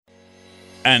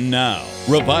And now,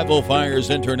 Revival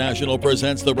Fires International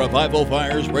presents the Revival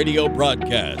Fires radio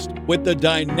broadcast with the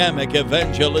dynamic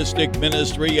evangelistic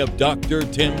ministry of Dr.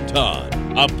 Tim Todd,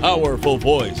 a powerful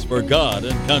voice for God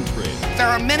and country. There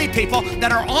are many people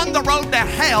that are on the road to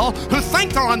hell who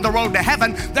think they're on the road to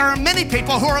heaven. There are many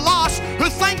people who are lost who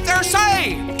think they're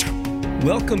saved.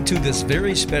 Welcome to this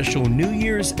very special New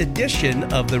Year's edition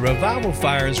of the Revival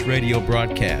Fires radio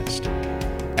broadcast.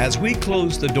 As we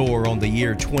close the door on the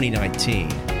year 2019,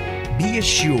 be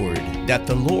assured that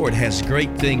the Lord has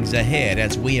great things ahead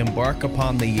as we embark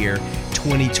upon the year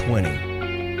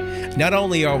 2020. Not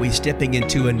only are we stepping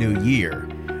into a new year,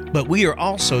 but we are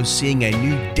also seeing a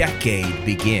new decade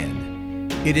begin.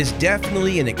 It is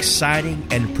definitely an exciting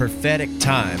and prophetic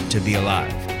time to be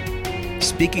alive.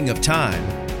 Speaking of time,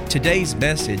 today's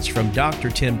message from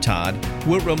Dr. Tim Todd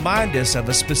will remind us of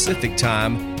a specific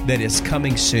time that is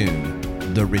coming soon.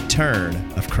 The return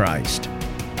of Christ.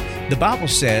 The Bible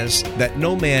says that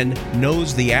no man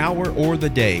knows the hour or the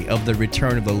day of the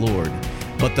return of the Lord,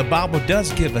 but the Bible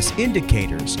does give us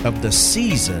indicators of the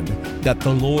season that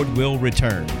the Lord will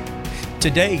return.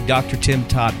 Today, Dr. Tim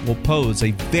Todd will pose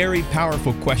a very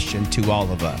powerful question to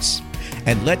all of us.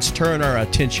 And let's turn our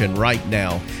attention right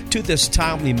now to this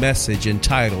timely message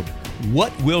entitled,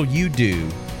 What Will You Do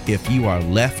If You Are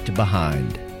Left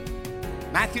Behind?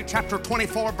 Matthew chapter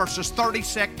 24, verses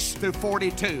 36 through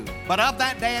 42. But of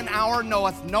that day and hour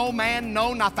knoweth no man,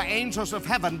 no, not the angels of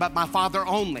heaven, but my Father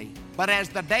only. But as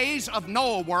the days of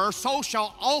Noah were, so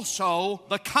shall also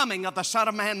the coming of the Son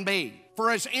of Man be.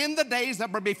 For as in the days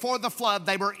that were before the flood,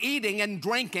 they were eating and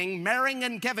drinking, marrying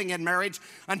and giving in marriage,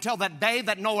 until that day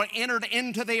that Noah entered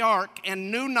into the ark,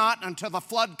 and knew not until the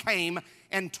flood came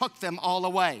and took them all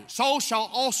away. So shall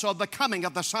also the coming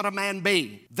of the Son of Man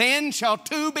be. Then shall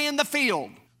two be in the field,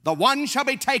 the one shall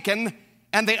be taken,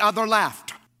 and the other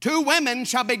left. Two women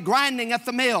shall be grinding at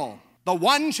the mill, the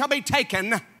one shall be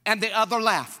taken, and the other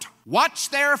left. Watch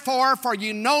therefore, for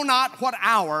you know not what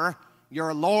hour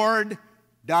your Lord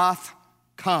doth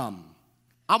come.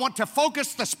 I want to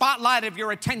focus the spotlight of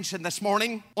your attention this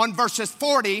morning on verses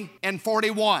 40 and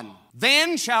 41.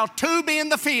 Then shall two be in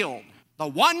the field, the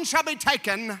one shall be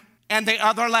taken, and the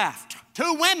other left.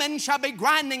 Two women shall be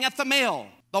grinding at the mill.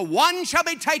 The one shall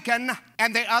be taken,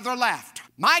 and the other left.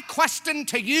 My question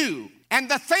to you, and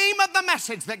the theme of the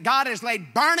message that God has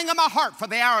laid burning in my heart for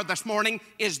the hour this morning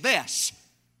is this.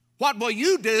 What will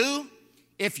you do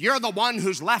if you're the one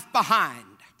who's left behind?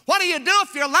 What do you do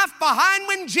if you're left behind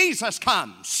when Jesus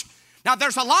comes? Now,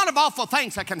 there's a lot of awful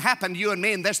things that can happen to you and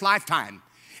me in this lifetime.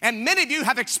 And many of you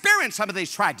have experienced some of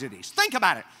these tragedies. Think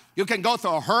about it. You can go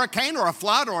through a hurricane or a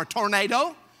flood or a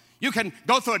tornado. You can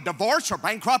go through a divorce or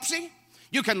bankruptcy.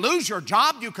 You can lose your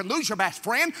job. You can lose your best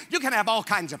friend. You can have all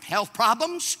kinds of health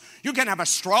problems. You can have a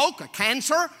stroke, a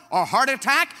cancer, or a heart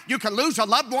attack. You can lose a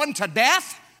loved one to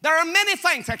death. There are many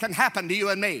things that can happen to you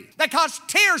and me that cause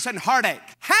tears and heartache,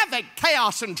 havoc,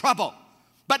 chaos, and trouble.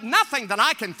 But nothing that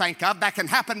I can think of that can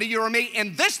happen to you or me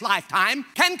in this lifetime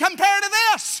can compare to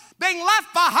this. Being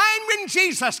left behind when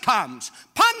Jesus comes.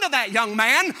 Ponder that, young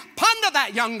man. Ponder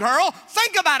that, young girl.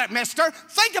 Think about it, mister.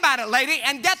 Think about it, lady.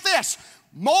 And get this.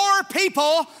 More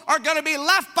people are going to be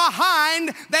left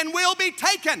behind than will be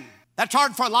taken. That's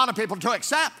hard for a lot of people to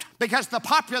accept because the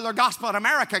popular gospel in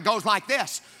America goes like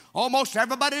this. Almost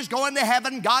everybody's going to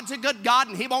heaven. God's a good God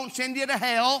and He won't send you to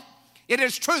hell. It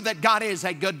is true that God is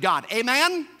a good God.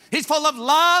 Amen? He's full of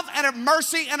love and of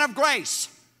mercy and of grace.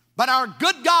 But our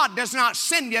good God does not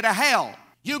send you to hell.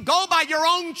 You go by your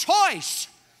own choice.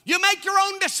 You make your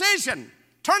own decision.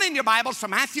 Turn in your Bibles to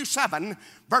Matthew 7,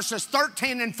 verses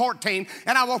 13 and 14,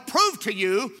 and I will prove to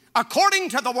you, according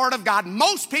to the Word of God,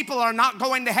 most people are not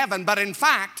going to heaven, but in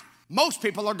fact, most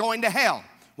people are going to hell.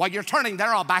 While you're turning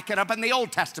there, I'll back it up in the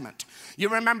Old Testament. You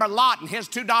remember Lot and his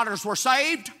two daughters were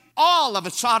saved? All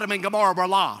of Sodom and Gomorrah were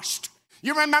lost.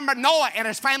 You remember Noah and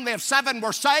his family of 7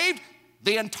 were saved?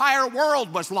 The entire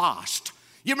world was lost.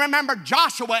 You remember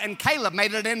Joshua and Caleb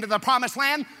made it into the promised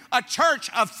land? A church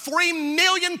of 3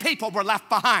 million people were left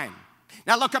behind.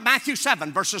 Now look at Matthew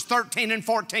 7, verses 13 and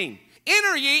 14.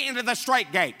 Enter ye into the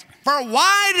straight gate, for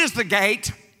wide is the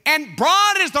gate, and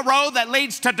broad is the road that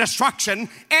leads to destruction,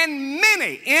 and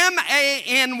many,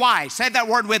 M-A-N-Y, say that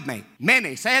word with me,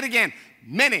 many, say it again,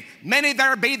 many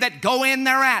there be that go in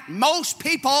thereat. Most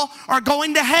people are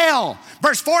going to hell.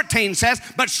 Verse 14 says,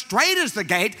 but straight is the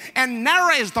gate, and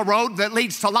narrow is the road that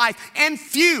leads to life, and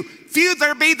few Few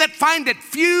there be that find it.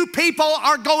 Few people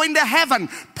are going to heaven.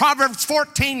 Proverbs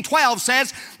 14:12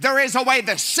 says, there is a way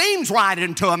that seems right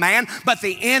unto a man, but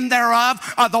the end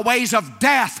thereof are the ways of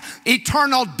death,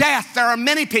 eternal death. There are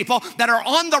many people that are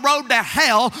on the road to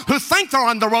hell who think they're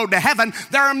on the road to heaven.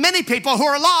 There are many people who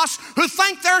are lost who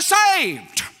think they're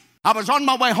saved. I was on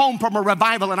my way home from a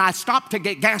revival, and I stopped to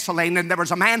get gasoline, and there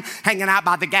was a man hanging out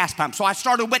by the gas pump. So I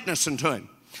started witnessing to him.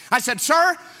 I said,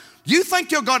 sir, you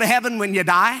think you'll go to heaven when you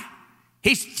die?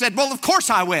 He said, well, of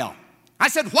course I will. I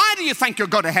said, why do you think you'll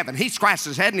go to heaven? He scratched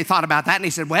his head and he thought about that, and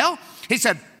he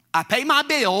said, I pay my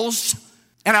bills,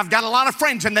 and I've got a lot of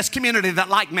friends in this community that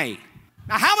like me.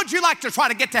 Now, how would you like to try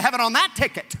to get to heaven on that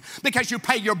ticket? Because you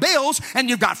pay your bills and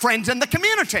you've got friends in the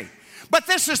community. But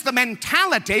this is the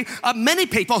mentality of many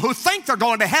people who think they're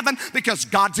going to heaven because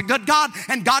God's a good God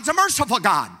and God's a merciful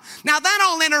God. Now that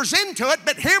all enters into it,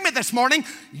 but hear me this morning,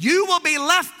 you will be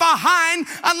left behind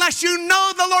unless you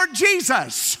know the Lord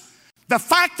Jesus. The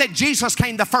fact that Jesus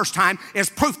came the first time is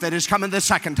proof that he's coming the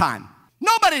second time.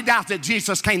 Nobody doubts that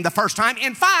Jesus came the first time.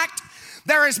 In fact,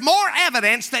 there is more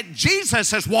evidence that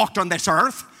Jesus has walked on this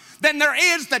earth than there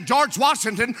is that George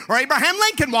Washington or Abraham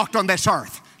Lincoln walked on this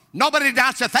earth. Nobody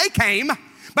doubts that they came,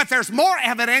 but there's more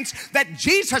evidence that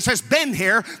Jesus has been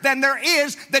here than there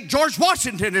is that George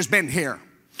Washington has been here.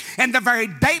 And the very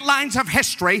date lines of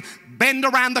history bend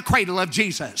around the cradle of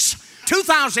Jesus.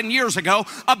 2,000 years ago,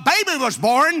 a baby was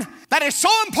born that is so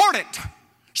important,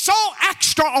 so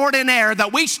extraordinary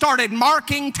that we started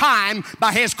marking time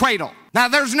by his cradle. Now,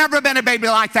 there's never been a baby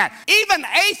like that. Even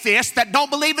atheists that don't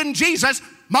believe in Jesus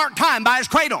mark time by his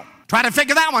cradle. Try to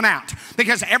figure that one out,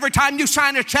 because every time you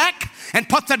sign a check and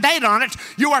put the date on it,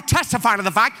 you are testifying to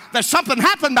the fact that something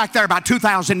happened back there about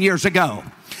 2,000 years ago.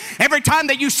 Every time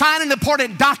that you sign an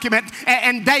important document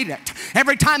and date it,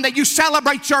 every time that you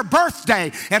celebrate your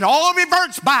birthday, it all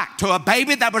reverts back to a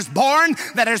baby that was born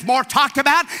that is more talked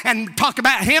about and talk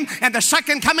about him and the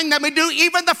second coming than we do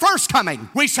even the first coming.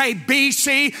 We say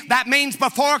BC, that means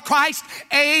before Christ,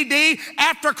 AD,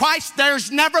 after Christ. There's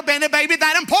never been a baby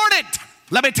that important.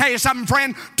 Let me tell you something,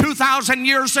 friend. 2,000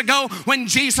 years ago, when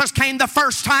Jesus came the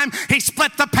first time, he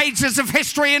split the pages of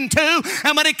history in two.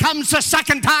 And when he comes the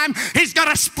second time, he's going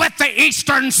to split the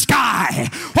eastern sky.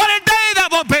 What a day that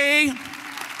will be.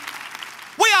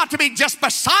 We ought to be just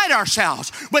beside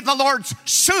ourselves with the Lord's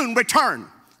soon return.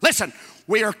 Listen,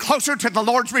 we are closer to the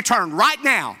Lord's return right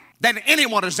now than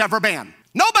anyone has ever been.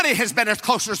 Nobody has been as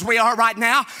close as we are right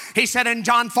now. He said in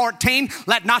John 14,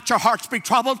 let not your hearts be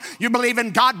troubled. You believe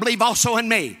in God, believe also in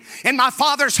me. In my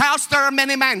Father's house there are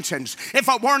many mansions. If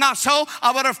it were not so,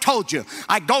 I would have told you.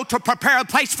 I go to prepare a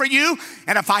place for you.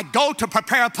 And if I go to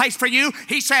prepare a place for you,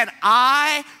 he said,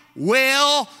 I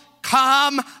will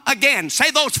come again.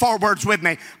 Say those 4 words with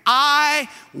me. I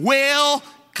will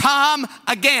come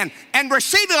again and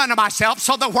receive you unto myself,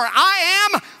 so that where I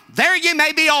am, there you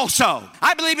may be also.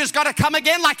 I believe he's going to come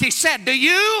again like he said. Do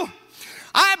you?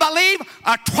 I believe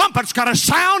a trumpet's going to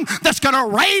sound that's going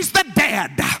to raise the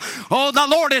dead. Oh, the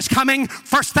Lord is coming.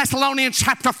 1 Thessalonians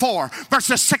chapter 4,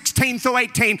 verses 16 through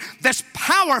 18. This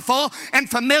powerful and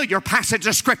familiar passage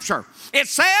of Scripture. It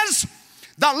says,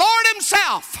 the Lord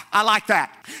himself, I like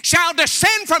that, shall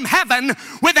descend from heaven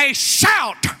with a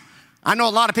shout. I know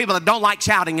a lot of people that don't like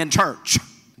shouting in church.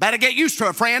 Better get used to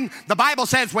it, friend. The Bible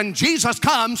says when Jesus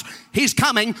comes, he's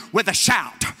coming with a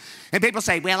shout. And people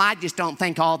say, well, I just don't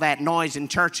think all that noise in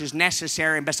church is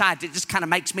necessary. And besides, it just kind of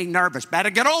makes me nervous. Better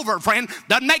get over it, friend.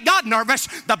 Doesn't make God nervous.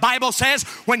 The Bible says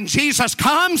when Jesus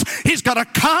comes, he's going to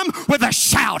come with a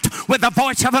shout, with the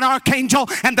voice of an archangel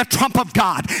and the trump of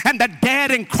God. And the dead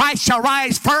in Christ shall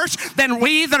rise first. Then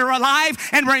we that are alive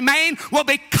and remain will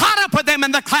be caught up with them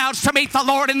in the clouds to meet the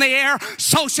Lord in the air.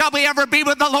 So shall we ever be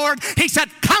with the Lord. He said,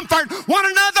 comfort one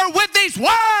another with these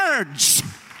words.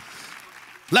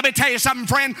 Let me tell you something,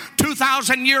 friend.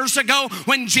 2,000 years ago,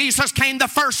 when Jesus came the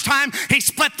first time, he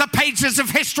split the pages of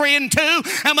history in two.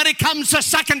 And when he comes the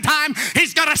second time,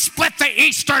 he's going to split the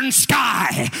eastern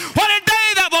sky. What a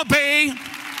day that will be.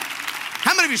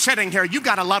 How many of you sitting here, you've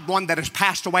got a loved one that has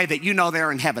passed away that you know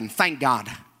they're in heaven? Thank God.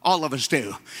 All of us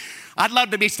do. I'd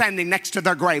love to be standing next to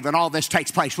their grave when all this takes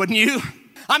place, wouldn't you?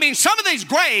 I mean, some of these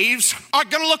graves are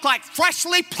going to look like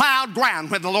freshly plowed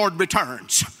ground when the Lord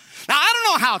returns. Now, I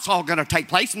don't know how it's all going to take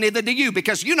place, neither do you,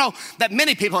 because you know that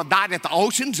many people have died at the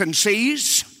oceans and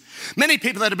seas. Many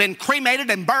people that have been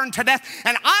cremated and burned to death.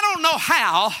 And I don't know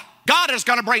how God is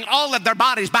going to bring all of their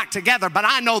bodies back together, but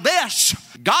I know this.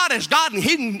 God is God, and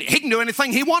he can do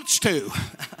anything he wants to.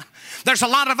 There's a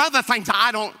lot of other things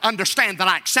I don't understand that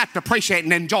I accept, appreciate,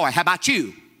 and enjoy. How about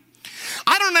you?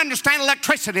 I don't understand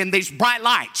electricity and these bright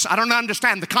lights. I don't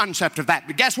understand the concept of that.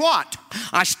 But guess what?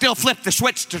 I still flip the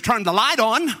switch to turn the light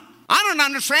on. I don't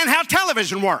understand how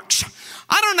television works.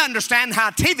 I don't understand how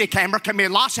a TV camera can be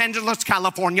in Los Angeles,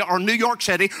 California, or New York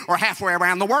City, or halfway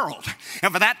around the world.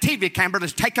 And for that TV camera to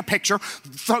take a picture,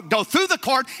 go through the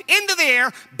cord, into the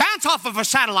air, bounce off of a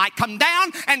satellite, come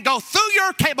down, and go through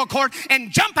your cable cord,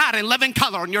 and jump out in living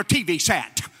color on your TV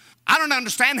set. I don't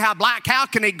understand how a black cow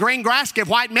can eat green grass, give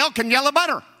white milk, and yellow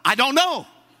butter. I don't know.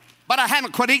 But I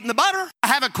haven't quit eating the butter. I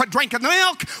haven't quit drinking the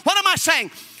milk. What am I saying?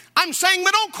 I'm saying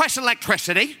we don't question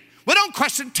electricity. We don't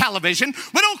question television.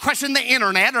 We don't question the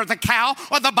internet or the cow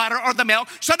or the butter or the milk.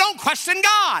 So don't question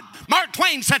God. Mark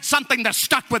Twain said something that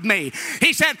stuck with me.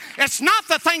 He said, it's not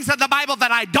the things of the Bible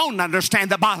that I don't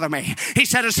understand that bother me. He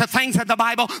said, it's the things of the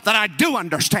Bible that I do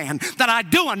understand, that I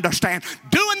do understand.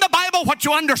 Do in the Bible what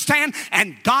you understand,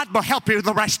 and God will help you with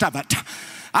the rest of it.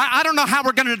 I don't know how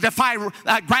we're going to defy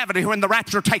gravity when the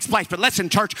rapture takes place, but listen,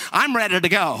 church, I'm ready to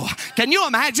go. Can you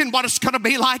imagine what it's going to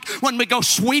be like when we go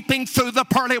sweeping through the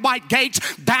pearly white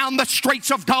gates, down the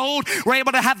streets of gold? We're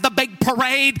able to have the big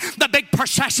parade, the big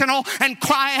processional, and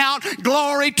cry out,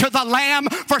 glory to the Lamb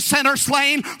for sinners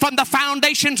slain from the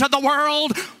foundations of the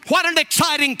world. What an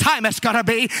exciting time it's going to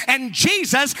be, and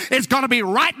Jesus is going to be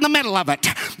right in the middle of it.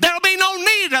 There'll be no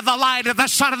need of the light of the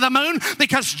sun of the moon,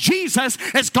 because Jesus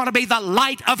is going to be the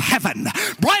light of heaven.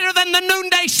 Brighter than the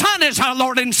noonday sun is our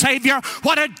Lord and Savior.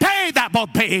 What a day that will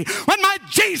be when my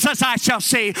Jesus I shall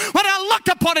see, when I look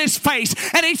upon his face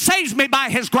and he saves me by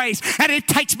his grace and he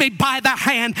takes me by the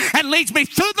hand and leads me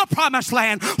through the promised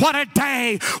land. What a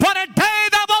day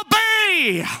that will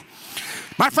be.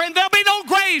 My friend, there'll be no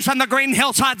graves on the green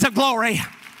hillsides of glory.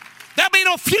 There'll be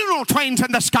no funeral trains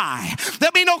in the sky.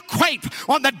 There'll be no crepe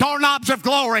on the doorknobs of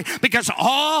glory, because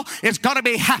all is going to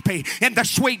be happy in the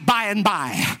sweet by and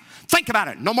by. Think about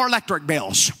it. No more electric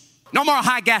bills. No more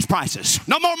high gas prices.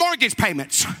 No more mortgage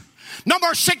payments. No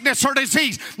more sickness or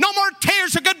disease. No more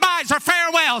tears of goodbyes or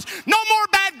farewells. No more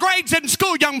bad grades in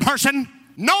school, young person.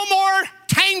 No more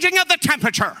changing of the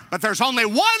temperature. But there's only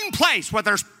one place where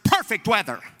there's perfect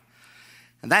weather,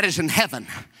 and that is in heaven,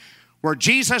 where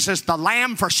Jesus is the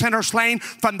Lamb for sinners slain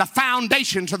from the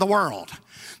foundations of the world.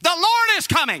 The Lord is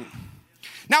coming.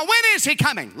 Now, when is he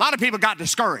coming? A lot of people got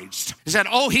discouraged. They said,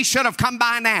 oh, he should have come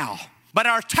by now. But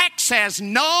our text says,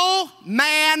 no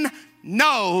man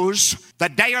knows the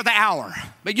day or the hour.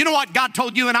 But you know what God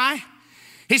told you and I?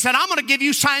 He said, I'm going to give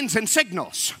you signs and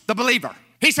signals, the believer.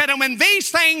 He said, and when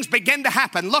these things begin to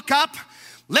happen, look up,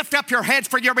 lift up your heads,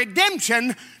 for your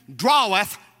redemption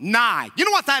draweth nigh. You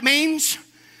know what that means?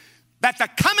 That the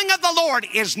coming of the Lord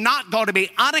is not going to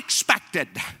be unexpected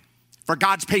for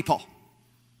God's people.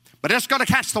 But it's going to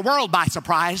catch the world by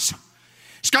surprise.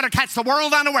 It's going to catch the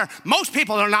world unaware. Most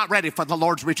people are not ready for the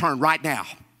Lord's return right now.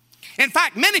 In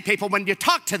fact, many people, when you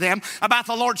talk to them about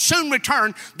the Lord's soon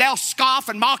return, they'll scoff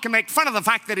and mock and make fun of the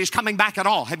fact that he's coming back at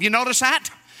all. Have you noticed that?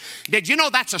 Did you know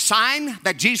that's a sign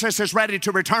that Jesus is ready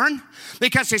to return?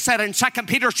 Because he said in 2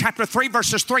 Peter chapter 3,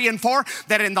 verses 3 and 4,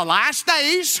 that in the last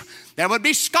days there would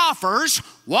be scoffers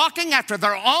walking after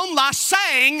their own lust,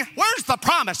 saying, where's the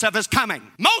promise of his coming?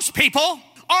 Most people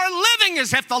are living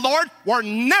as if the Lord were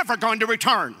never going to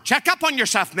return. Check up on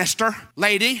yourself, mister,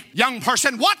 lady, young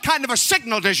person. What kind of a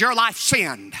signal does your life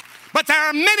send? But there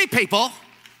are many people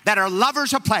that are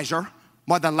lovers of pleasure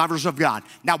more than lovers of God.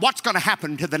 Now, what's going to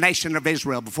happen to the nation of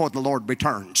Israel before the Lord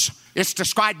returns? It's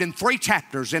described in 3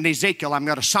 chapters in Ezekiel. I'm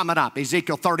going to sum it up.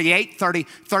 Ezekiel 38, 30,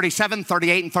 37,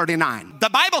 38, and 39. The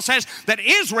Bible says that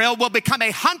Israel will become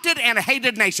a hunted and a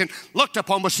hated nation, looked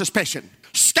upon with suspicion,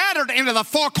 scattered into the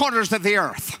 4 corners of the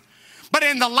earth. But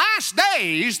in the last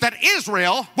days, that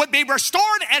Israel would be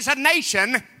restored as a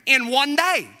nation in one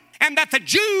day, and that the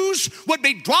Jews would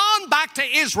be drawn back to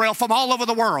Israel from all over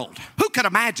the world. Who could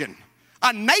imagine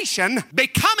a nation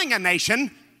becoming a nation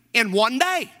in one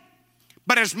day?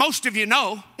 But as most of you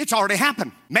know, it's already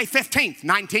happened. May 15th,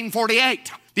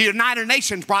 1948. The United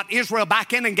Nations brought Israel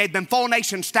back in and gave them full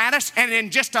nation status. And in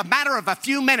just a matter of a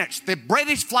few minutes, the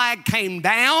British flag came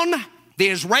down, the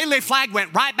Israeli flag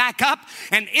went right back up,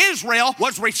 and Israel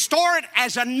was restored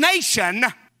as a nation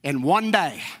in one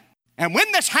day. And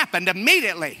when this happened,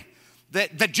 immediately,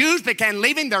 the Jews began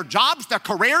leaving their jobs, their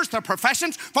careers, their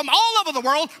professions from all over the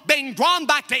world, being drawn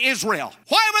back to Israel.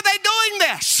 Why were they doing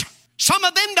this? Some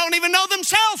of them don't even know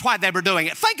themselves why they were doing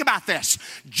it. Think about this.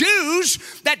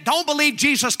 Jews that don't believe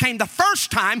Jesus came the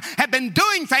first time have been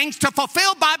doing things to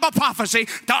fulfill Bible prophecy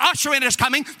to usher in his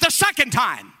coming the second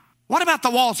time. What about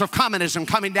the walls of communism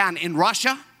coming down in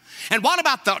Russia, And what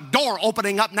about the door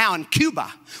opening up now in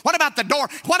Cuba? What about the door?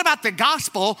 What about the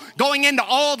gospel going into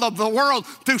all of the world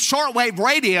through shortwave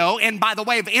radio and by the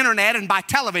way of internet and by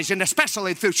television,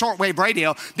 especially through shortwave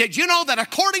radio? Did you know that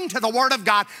according to the Word of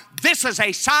God, this is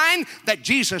a sign that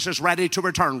Jesus is ready to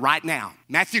return right now?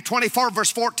 Matthew 24,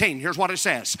 verse 14, here's what it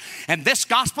says. And this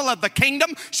gospel of the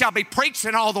kingdom shall be preached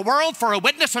in all the world for a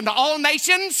witness unto all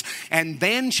nations, and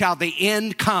then shall the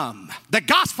end come. The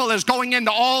gospel is going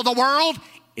into all the world.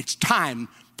 It's time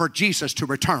for Jesus to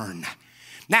return.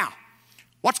 Now,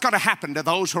 what's going to happen to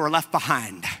those who are left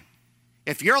behind?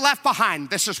 If you're left behind,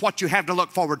 this is what you have to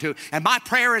look forward to. And my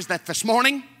prayer is that this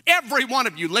morning, every one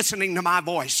of you listening to my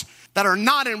voice that are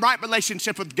not in right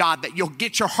relationship with God, that you'll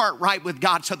get your heart right with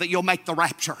God so that you'll make the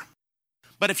rapture.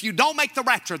 But if you don't make the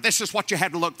rapture, this is what you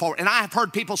have to look for. And I have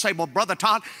heard people say, well, Brother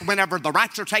Todd, whenever the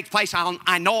rapture takes place,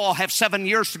 I know I'll have 7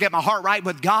 years to get my heart right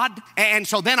with God. And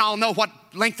so then I'll know what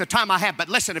length of time I have. But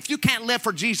listen, if you can't live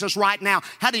for Jesus right now,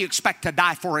 how do you expect to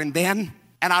die for him then?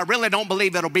 And I really don't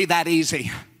believe it'll be that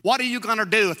easy. What are you going to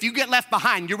do? If you get left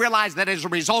behind, you realize that as a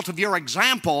result of your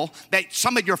example, that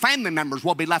some of your family members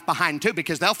will be left behind too,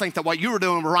 because they'll think that what you were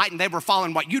doing was right and they were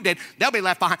following what you did. They'll be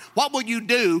left behind. What will you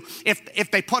do if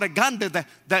they put a gun to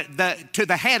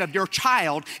the head of your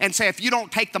child and say, if you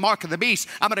don't take the mark of the beast,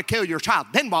 I'm going to kill your child?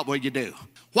 Then what will you do?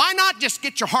 Why not just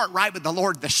get your heart right with the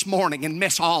Lord this morning and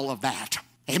miss all of that?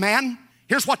 Amen?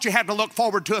 Here's what you have to look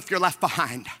forward to if you're left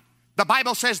behind. The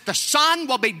Bible says the sun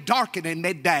will be darkened in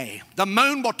midday. The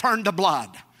moon will turn to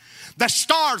blood. The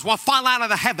stars will fall out of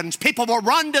the heavens. People will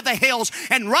run to the hills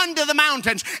and run to the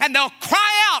mountains, and they'll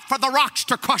cry out for the rocks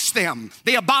to crush them.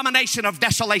 The abomination of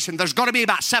desolation. There's going to be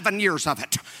about 7 years of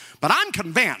it. But I'm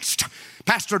convinced,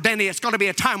 Pastor Denny, it's going to be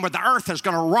a time where the earth is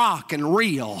going to rock and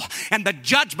reel, and the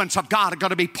judgments of God are going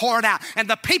to be poured out. And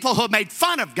the people who made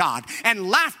fun of God and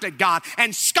laughed at God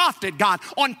and scoffed at God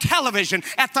on television,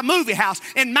 at the movie house,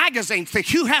 in magazines, the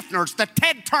Hugh Hefners, the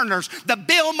Ted Turners, the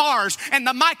Bill Maher's, and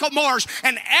the Michael Moores,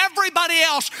 and everybody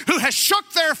else who has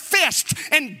shook their fist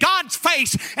in God's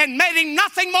face and made him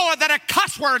nothing more than a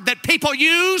cuss word that people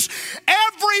use,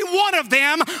 every one of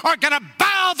them are going to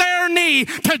bow their knee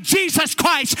to Jesus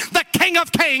Christ, the King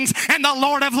of Kings and the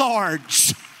Lord of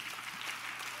Lords.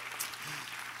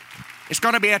 It's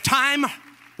going to be a time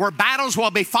where battles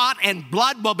will be fought and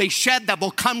blood will be shed that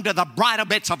will come to the bridle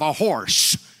bits of a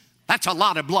horse. That's a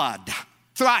lot of blood.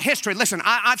 Throughout history, listen,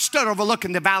 I've stood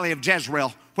overlooking the valley of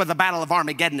Jezreel where the battle of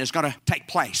Armageddon is going to take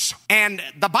place. And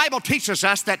the Bible teaches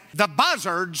us that the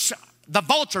buzzards, the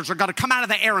vultures, are going to come out of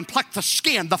the air and pluck the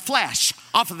skin, the flesh,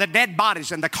 off of the dead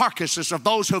bodies and the carcasses of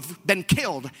those who've been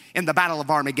killed in the battle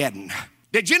of Armageddon.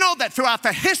 Did you know that throughout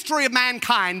the history of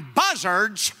mankind,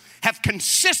 buzzards have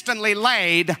consistently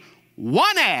laid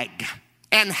one egg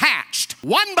and hatched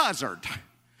one buzzard?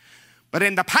 But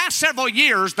in the past several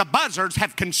years, the buzzards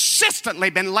have consistently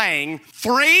been laying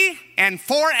 3 and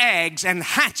 4 eggs and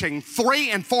hatching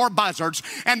 3 and 4 buzzards,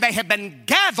 and they have been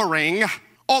gathering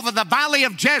over the valley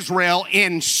of Jezreel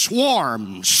in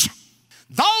swarms.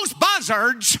 Those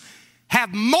buzzards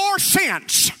have more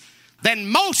sense than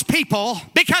most people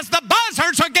because the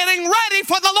buzzards are getting ready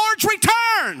for the Lord's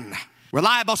return.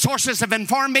 Reliable sources have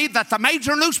informed me that the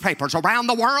major newspapers around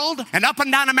the world and up and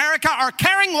down America are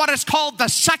carrying what is called the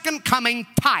second coming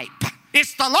type.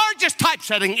 It's the largest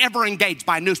typesetting ever engaged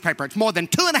by a newspaper. It's more than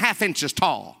 2.5 inches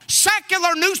tall.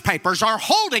 Secular newspapers are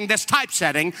holding this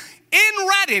typesetting in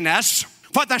readiness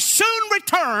for the soon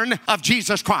return of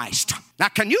Jesus Christ. Now,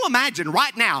 can you imagine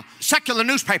right now secular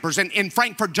newspapers in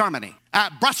Frankfurt, Germany,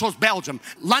 Brussels, Belgium,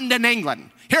 London,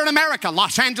 England, here in America,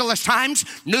 Los Angeles Times,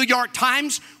 New York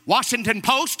Times, Washington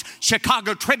Post,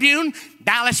 Chicago Tribune,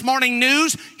 Dallas Morning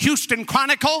News, Houston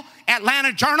Chronicle,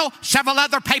 Atlanta Journal, several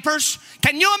other papers.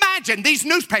 Can you imagine these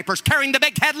newspapers carrying the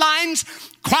big headlines?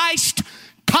 Christ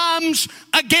comes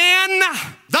again.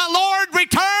 The Lord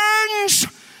returns.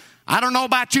 I don't know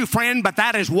about you, friend, but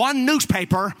that is one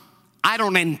newspaper I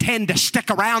don't intend to stick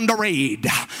around to read.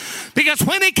 Because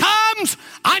when he comes,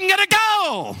 I'm going to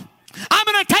go. I'm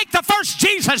going to take the first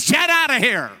Jesus jet out of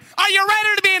here. Are you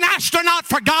ready to be an astronaut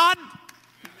for God?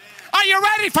 Are you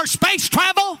ready for space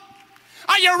travel?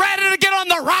 Are you ready to get on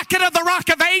the rocket of the Rock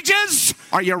of Ages?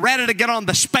 Are you ready to get on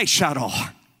the space shuttle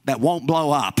that won't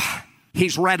blow up?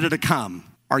 He's ready to come.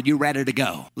 Are you ready to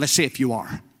go? Let's see if you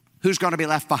are. Who's going to be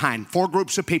left behind? 4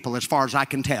 groups of people as far as I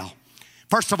can tell.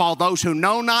 First of all, those who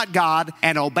know not God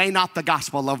and obey not the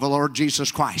gospel of the Lord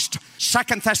Jesus Christ.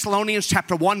 2 Thessalonians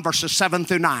chapter 1, verses 7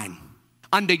 through 9.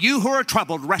 Unto you who are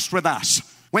troubled, rest with us.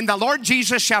 When the Lord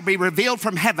Jesus shall be revealed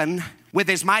from heaven with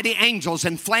his mighty angels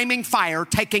in flaming fire,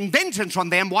 taking vengeance on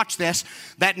them, watch this,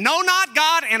 that know not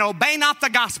God and obey not the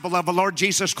gospel of the Lord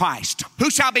Jesus Christ, who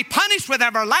shall be punished with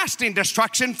everlasting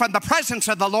destruction from the presence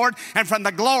of the Lord and from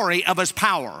the glory of his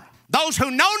power. Those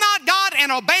who know not God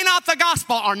and obey not the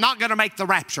gospel are not going to make the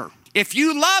rapture. If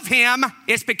you love him,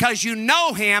 it's because you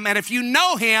know him, and if you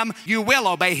know him, you will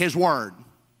obey his word.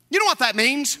 You know what that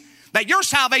means? That your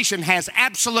salvation has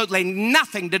absolutely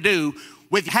nothing to do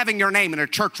with having your name in a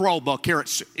church roll book here at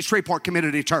Shreveport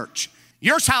Community Church.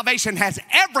 Your salvation has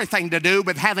everything to do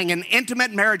with having an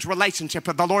intimate marriage relationship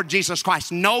with the Lord Jesus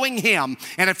Christ, knowing him.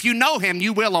 And if you know him,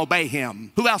 you will obey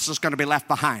him. Who else is going to be left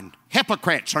behind?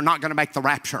 Hypocrites are not going to make the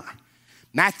rapture.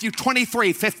 Matthew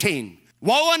 23:15.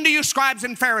 Woe unto you, scribes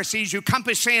and Pharisees, you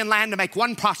compass sea and land to make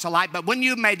one proselyte, but when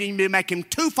you've made him, you make him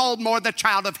twofold more the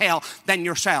child of hell than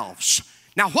yourselves.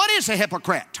 Now, what is a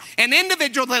hypocrite? An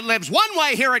individual that lives one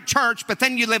way here at church, but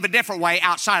then you live a different way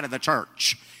outside of the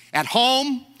church. At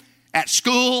home, at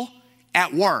school,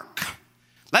 at work.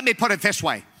 Let me put it this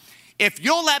way. If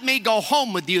you'll let me go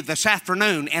home with you this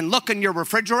afternoon and look in your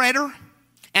refrigerator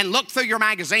and look through your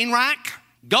magazine rack,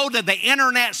 go to the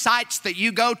internet sites that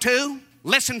you go to,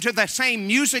 listen to the same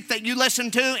music that you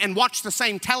listen to, and watch the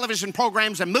same television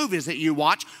programs and movies that you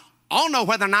watch, I'll know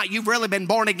whether or not you've really been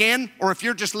born again or if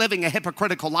you're just living a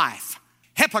hypocritical life.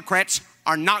 Hypocrites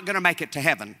are not going to make it to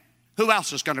heaven. Who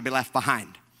else is going to be left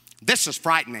behind? This is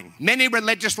frightening. Many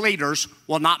religious leaders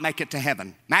will not make it to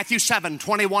heaven. Matthew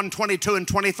 7:21, 22, and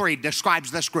 23 describes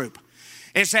this group.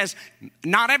 It says,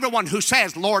 not everyone who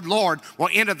says, Lord, Lord, will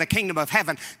enter the kingdom of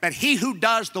heaven, but he who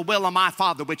does the will of my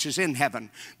Father which is in heaven.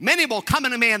 Many will come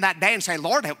unto me in that day and say,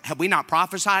 Lord, have we not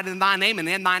prophesied in thy name and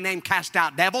in thy name cast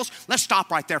out devils? Let's stop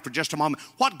right there for just a moment.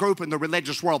 What group in the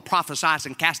religious world prophesies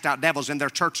and cast out devils in their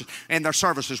churches, in their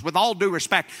services? With all due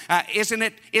respect, isn't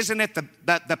it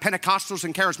the Pentecostals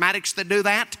and Charismatics that do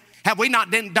that? Have we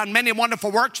not done many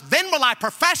wonderful works? Then will I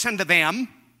profess unto them,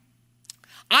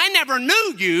 I never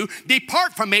knew you.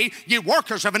 Depart from me, you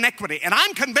workers of iniquity. And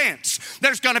I'm convinced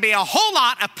there's going to be a whole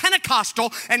lot of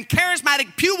Pentecostal and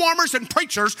charismatic pew warmers and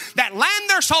preachers that land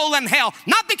their soul in hell,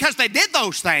 not because they did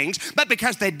those things, but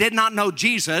because they did not know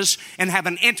Jesus and have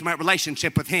an intimate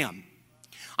relationship with him.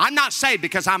 I'm not saved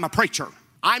because I'm a preacher.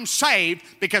 I'm saved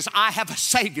because I have a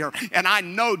Savior and I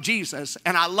know Jesus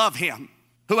and I love him.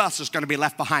 Who else is going to be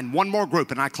left behind? One more group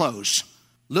and I close.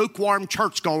 Lukewarm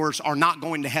churchgoers are not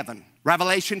going to heaven.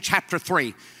 Revelation chapter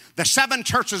 3. The 7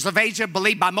 churches of Asia,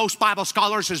 believed by most Bible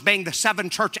scholars as being the 7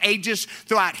 church ages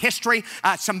throughout history,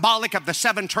 symbolic of the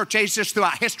 7 church ages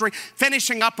throughout history,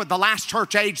 finishing up with the last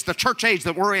church age, the church age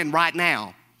that we're in right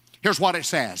now. Here's what it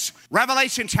says.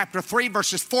 Revelation chapter 3,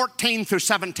 verses 14 through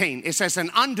 17. It says, and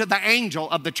unto the angel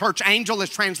of the church, angel is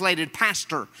translated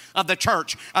pastor of the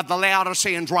church of the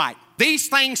Laodiceans write, these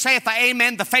things saith the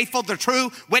Amen, the faithful, the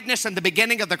true witness, and the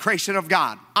beginning of the creation of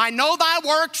God. I know thy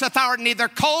works, that thou art neither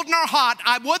cold nor hot.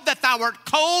 I would that thou art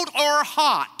cold or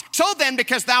hot. So then,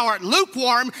 because thou art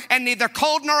lukewarm and neither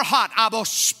cold nor hot, I will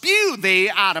spew thee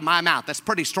out of my mouth. That's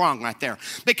pretty strong right there.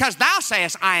 Because thou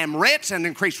sayest, I am rich and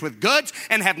increased with goods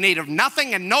and have need of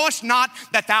nothing, and knowest not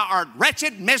that thou art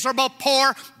wretched, miserable,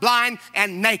 poor, blind,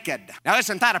 and naked. Now,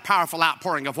 isn't that a powerful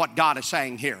outpouring of what God is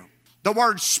saying here? The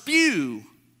word spew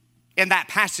in that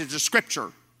passage of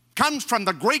scripture comes from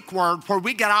the Greek word where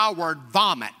we get our word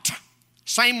vomit.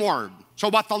 Same word. So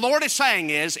what the Lord is saying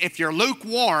is, if you're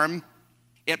lukewarm,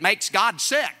 it makes God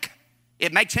sick.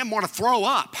 It makes him want to throw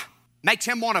up, makes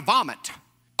him want to vomit.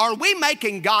 Are we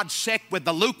making God sick with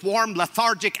the lukewarm,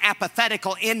 lethargic,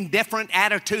 apathetical, indifferent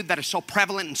attitude that is so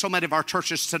prevalent in so many of our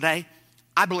churches today?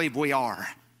 I believe we are.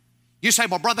 You say,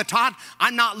 well, Brother Todd,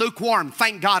 I'm not lukewarm.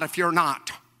 Thank God if you're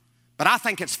not. But I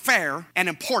think it's fair and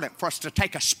important for us to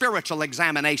take a spiritual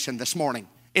examination this morning.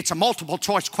 It's a multiple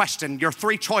choice question. Your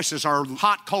 3 choices are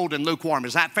hot, cold, and lukewarm.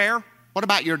 Is that fair? What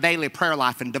about your daily prayer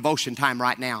life and devotion time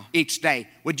right now, each day?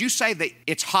 Would you say that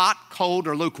it's hot, cold,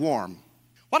 or lukewarm?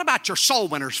 What about your soul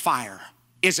winner's fire?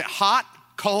 Is it hot,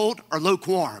 cold, or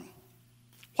lukewarm?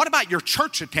 What about your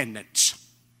church attendance?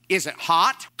 Is it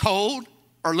hot, cold,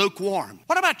 or lukewarm?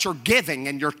 What about your giving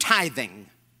and your tithing?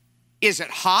 Is it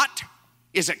hot?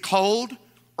 Is it cold,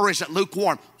 or is it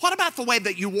lukewarm? What about the way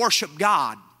that you worship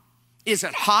God? Is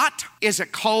it hot? Is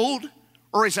it cold?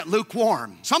 Or is it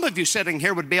lukewarm? Some of you sitting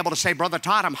here would be able to say, Brother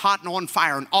Todd, I'm hot and on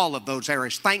fire in all of those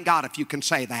areas. Thank God if you can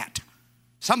say that.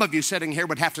 Some of you sitting here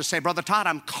would have to say, Brother Todd,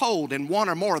 I'm cold in one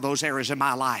or more of those areas in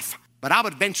my life. But I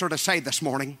would venture to say this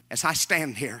morning, as I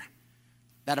stand here,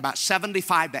 that about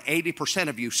 75 to 80%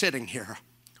 of you sitting here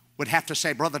would have to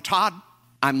say, Brother Todd,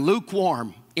 I'm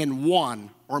lukewarm in one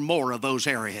or more of those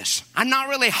areas. I'm not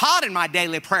really hot in my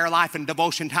daily prayer life and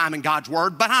devotion time in God's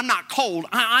Word, but I'm not cold.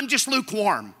 I'm just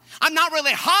lukewarm. I'm not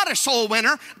really hot a soul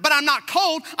winner, but I'm not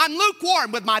cold. I'm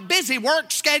lukewarm with my busy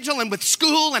work schedule and with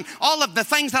school and all of the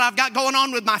things that I've got going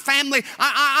on with my family.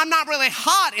 I'm not really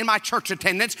hot in my church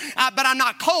attendance, but I'm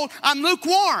not cold. I'm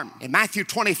lukewarm. In Matthew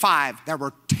 25, there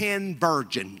were 10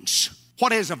 virgins.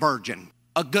 What is a virgin?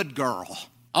 A good girl.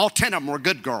 All 10 of them were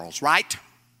good girls, right?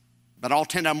 But all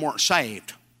 10 of them weren't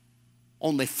saved.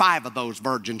 Only 5 of those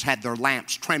virgins had their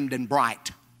lamps trimmed and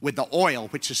bright with the oil,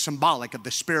 which is symbolic of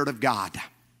the Spirit of God.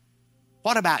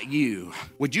 What about you?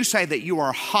 Would you say that you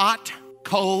are hot,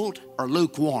 cold, or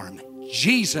lukewarm?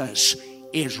 Jesus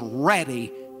is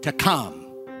ready to come.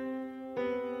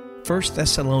 1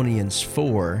 Thessalonians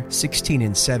 4:16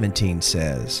 and 17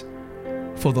 says,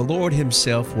 "For the Lord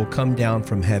himself will come down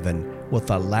from heaven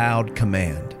with a loud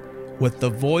command, with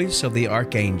the voice of the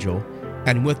archangel,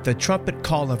 and with the trumpet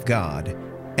call of God,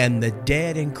 and the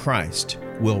dead in Christ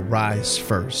will rise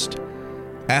first.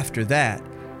 After that,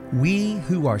 we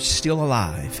who are still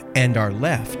alive and are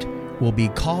left will be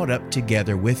caught up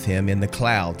together with him in the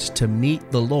clouds to meet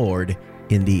the Lord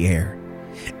in the air.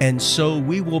 And so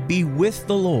we will be with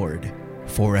the Lord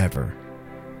forever."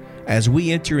 As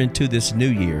we enter into this new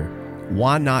year,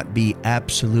 why not be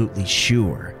absolutely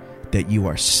sure that you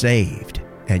are saved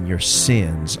and your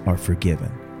sins are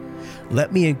forgiven?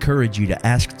 Let me encourage you to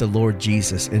ask the Lord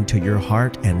Jesus into your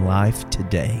heart and life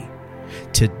today.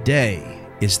 Today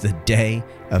is the day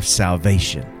of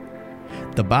salvation.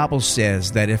 The Bible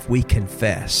says that if we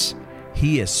confess,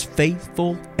 he is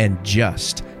faithful and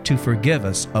just to forgive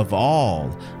us of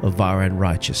all of our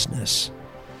unrighteousness.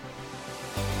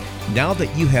 Now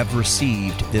that you have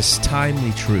received this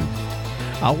timely truth,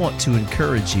 I want to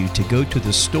encourage you to go to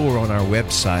the store on our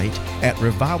website at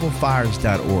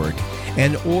revivalfires.org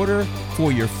and order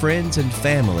for your friends and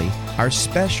family our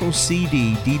special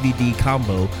CD-DVD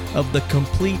combo of the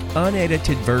complete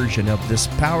unedited version of this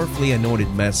powerfully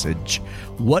anointed message,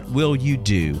 "What Will You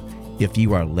Do If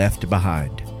You Are Left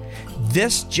Behind?"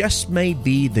 This just may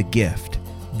be the gift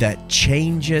that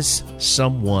changes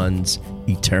someone's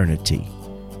eternity.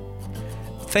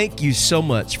 Thank you so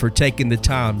much for taking the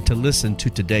time to listen to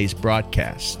today's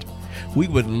broadcast. We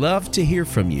would love to hear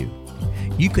from you.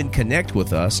 You can connect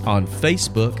with us on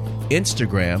Facebook,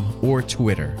 Instagram, or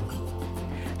Twitter.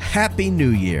 Happy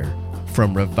New Year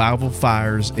from Revival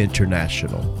Fires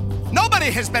International.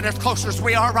 Nobody has been as close as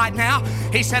we are right now.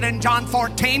 He said in John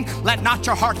 14, "Let not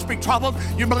your hearts be troubled.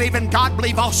 You believe in God,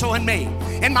 believe also in me.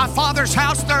 In my Father's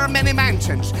house there are many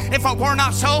mansions. If it were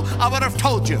not so, I would have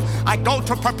told you. I go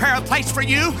to prepare a place for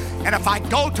you. And if I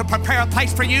go to prepare a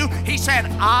place for you," he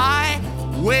said, "I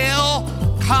will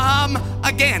come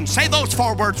again." Say those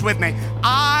 4 words with me.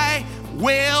 I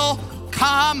will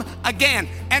come again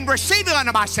and receive you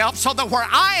unto myself, so that where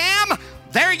I am,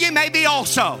 there you may be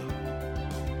also.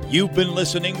 You've been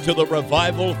listening to the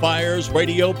Revival Fires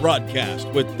radio broadcast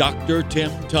with Dr.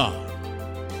 Tim Todd.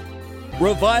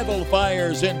 Revival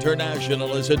Fires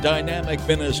International is a dynamic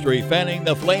ministry fanning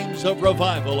the flames of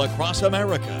revival across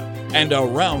America and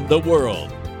around the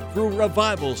world through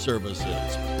revival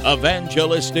services,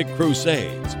 evangelistic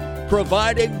crusades,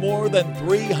 providing more than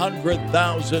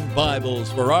 300,000 Bibles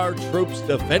for our troops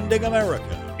defending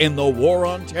America in the war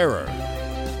on terror,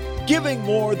 giving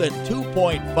more than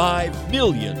 2.5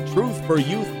 million Truth for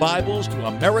Youth Bibles to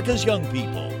America's young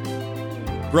people,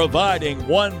 providing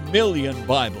 1 million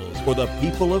Bibles for the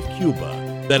people of Cuba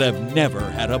that have never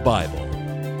had a Bible,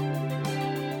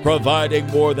 providing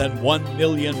more than 1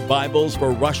 million Bibles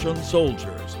for Russian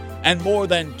soldiers, and more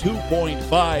than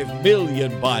 2.5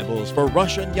 million Bibles for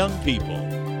Russian young people,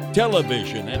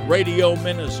 television and radio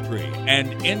ministry,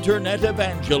 and internet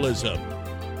evangelism.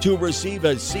 To receive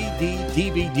a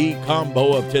CD-DVD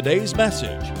combo of today's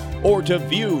message, or to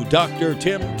view Dr.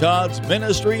 Tim Todd's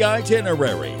ministry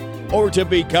itinerary, or to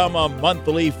become a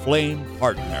monthly Flame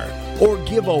partner, or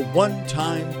give a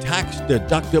one-time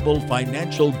tax-deductible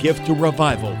financial gift to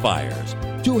Revival Fires,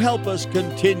 to help us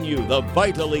continue the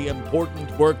vitally important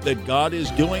work that God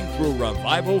is doing through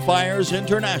Revival Fires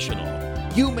International,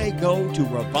 you may go to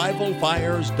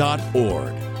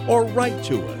revivalfires.org or write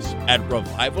to us at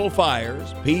Revival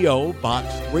Fires, P.O. Box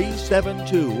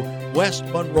 372, West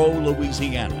Monroe,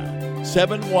 Louisiana,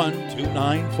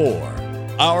 71294.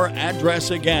 Our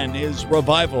address again is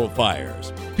Revival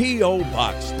Fires, P.O.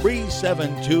 Box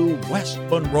 372, West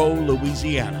Monroe,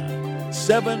 Louisiana,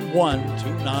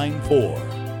 71294.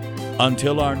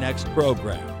 Until our next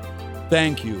program,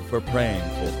 thank you for praying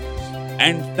for us.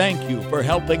 And thank you for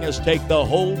helping us take the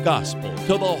whole gospel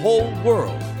to the whole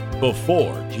world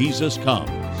before Jesus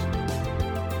comes.